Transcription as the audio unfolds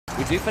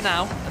We do for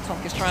now.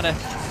 Tonk is trying to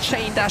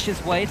chain dash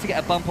his way to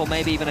get a bump or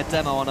maybe even a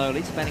demo on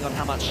Oli, depending on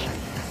how much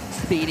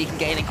speed he can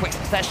gain in quick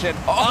succession.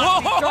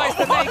 Oh, he tries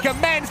to make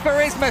amends for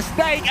his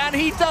mistake, and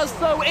he does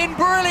so in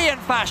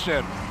brilliant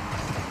fashion.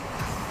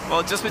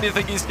 Well, just when you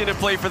think he's going to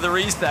play for the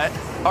reset,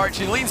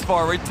 Archie leans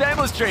forward,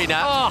 demos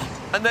JNap,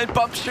 and then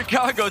bumps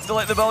Chicago to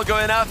let the ball go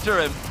in after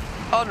him.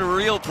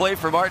 Unreal play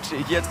from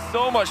Archie. He had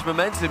so much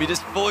momentum, he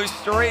just flew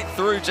straight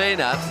through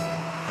JNap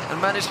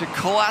and managed to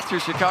clatter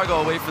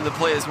Chicago away from the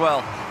play as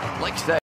well. Like you said,